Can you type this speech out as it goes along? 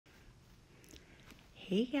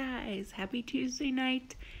Hey guys, happy Tuesday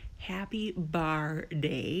night. Happy bar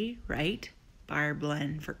day, right? Bar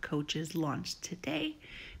blend for coaches launched today.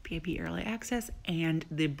 VIP early access and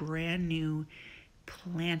the brand new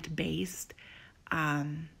plant-based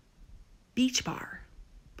beach bar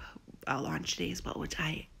launched today as well, which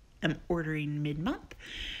I am ordering mid-month.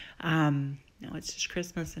 No, it's just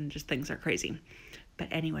Christmas and just things are crazy. But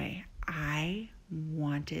anyway, I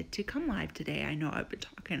wanted to come live today. I know I've been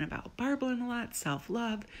talking about bar blend a lot,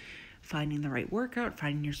 self-love, finding the right workout,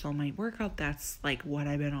 finding your soulmate workout. That's like what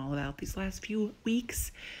I've been all about these last few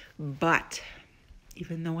weeks. But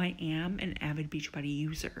even though I am an avid Beachbody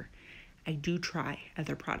user, I do try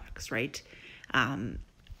other products, right?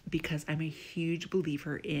 Because I'm a huge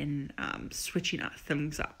believer in switching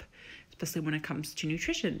things up, especially when it comes to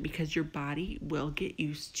nutrition, because your body will get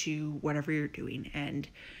used to whatever you're doing and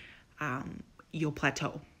you'll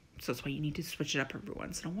plateau. So that's why you need to switch it up every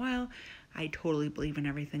once in a while. I totally believe in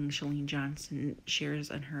everything Chalene Johnson shares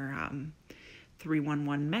on her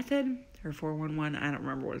 311 method or 411. I don't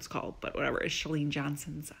remember what it's called, but whatever is Chalene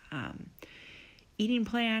Johnson's eating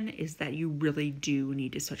plan is that you really do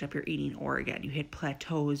need to switch up your eating, or again, you hit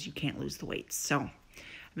plateaus, you can't lose the weight. So I'm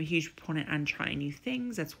a huge proponent on trying new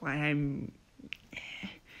things. That's why I'm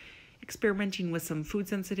experimenting with some food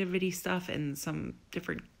sensitivity stuff and some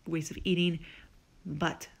different ways of eating.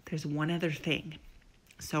 But there's one other thing.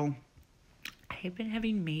 So I have been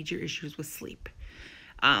having major issues with sleep.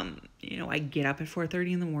 I get up at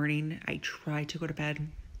 4:30 in the morning. I try to go to bed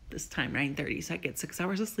this time 9:30, so I get 6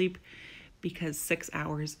 hours of sleep, because 6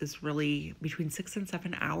 hours is really, between 6 and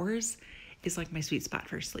 7 hours is like my sweet spot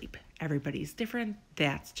for sleep. Everybody's different.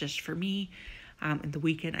 That's just for me. In the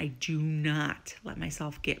weekend, I do not let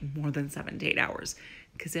myself get more than 7 to 8 hours,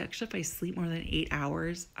 because actually if I sleep more than 8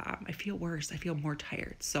 hours, I feel worse. I feel more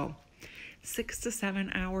tired. So 6 to 7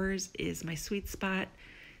 hours is my sweet spot.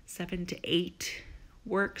 7 to 8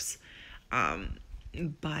 works.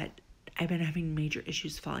 But I've been having major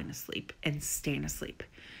issues falling asleep and staying asleep.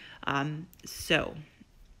 So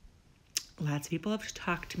lots of people have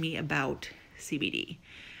talked to me about CBD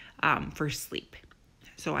for sleep.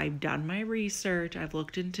 So I've done my research. I've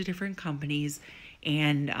looked into different companies,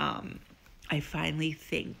 and I finally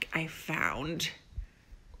think I found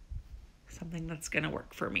something that's going to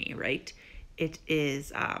work for me, right? It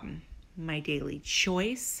is My Daily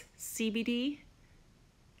Choice CBD.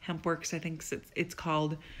 HempWorks, I think it's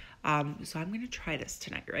called. So I'm going to try this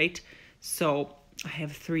tonight, right? So I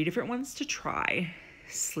have 3 different ones to try.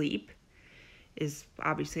 Sleep is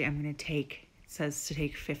obviously it says to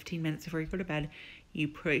take 15 minutes before you go to bed. You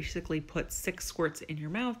basically put 6 squirts in your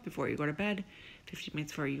mouth before you go to bed, 15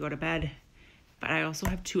 minutes before you go to bed. But I also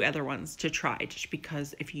have 2 other ones to try, just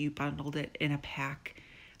because if you bundled it in a pack,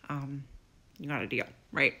 you got a deal,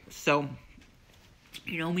 right? So,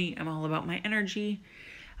 you know me, I'm all about my energy.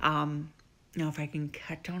 If I can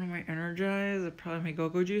cut down on my Energize, probably my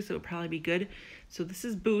go-go juice, it would probably be good. So this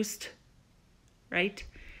is Boost, right?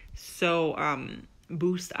 So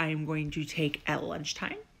Boost I am going to take at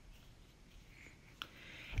lunchtime.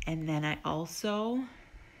 And then I also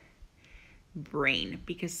brain,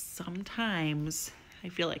 because sometimes I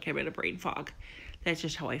feel like I'm in a brain fog. That's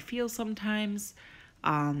just how I feel sometimes.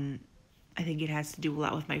 I think it has to do a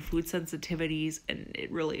lot with my food sensitivities, and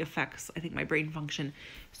it really affects, I think, my brain function.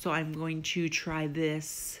 So I'm going to try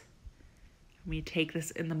this. I'm going to take this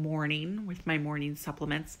in the morning with my morning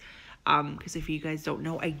supplements. Because if you guys don't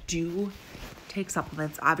know, I do take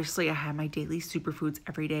supplements. Obviously, I have my daily superfoods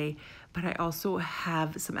every day, but I also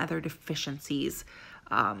have some other deficiencies.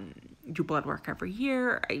 Do blood work every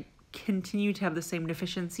year. I continue to have the same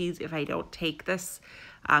deficiencies if I don't take this.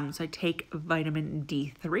 So I take vitamin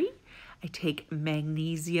D3. I take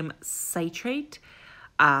magnesium citrate.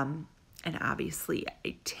 And obviously,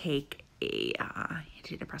 I take a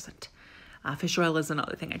antidepressant. Fish oil is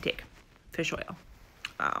another thing I take. Fish oil.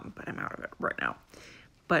 But I'm out of it right now.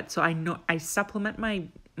 But so I know I supplement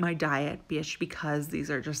my diet because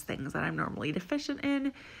these are just things that I'm normally deficient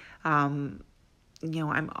in. I'm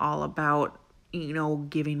all about,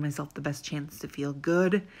 giving myself the best chance to feel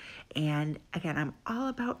good. And again, I'm all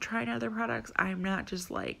about trying other products. I'm not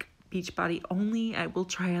just like Beachbody only. I will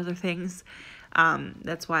try other things.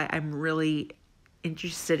 That's why I'm really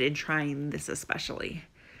interested in trying this especially.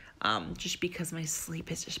 Just because my sleep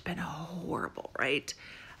has just been horrible, right?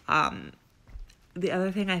 The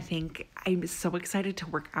other thing, I think I'm so excited to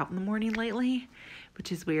work out in the morning lately,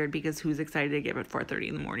 which is weird because who's excited to get up at 4:30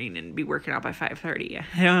 in the morning and be working out by 5:30?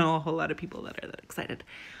 I don't know a whole lot of people that are that excited.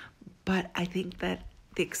 But I think that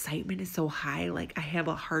the excitement is so high, like I have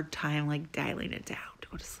a hard time like dialing it down to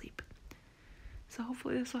go to sleep. So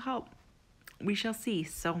hopefully this will help. we shall see.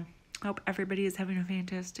 So I hope everybody is having a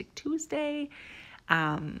fantastic Tuesday.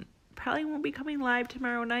 Probably won't be coming live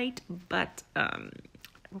tomorrow night, but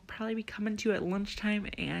we'll probably be coming to you at lunchtime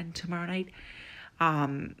and tomorrow night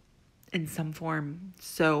in some form.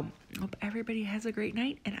 So hope everybody has a great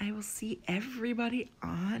night, and I will see everybody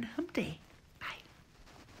on Hump Day.